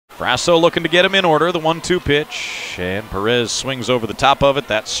Frasso looking to get him in order. The 1-2 pitch. And Perez swings over the top of it.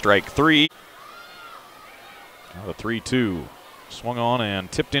 That's strike 3. Now the 3-2. Swung on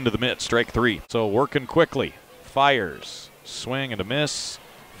and tipped into the mitt. Strike 3. So working quickly. Fires. Swing and a miss.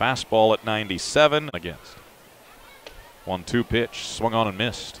 Fastball at 97 against. 1-2 pitch. Swung on and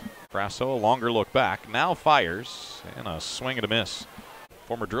missed. Frasso, a longer look back. Now fires. And a swing and a miss.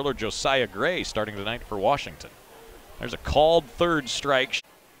 Former driller Josiah Gray starting tonight for Washington. There's a called third strike.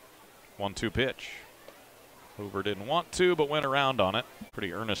 1-2 pitch. Hoover didn't want to, but went around on it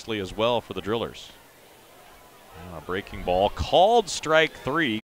pretty earnestly as well for the drillers. A breaking ball. Called strike 3.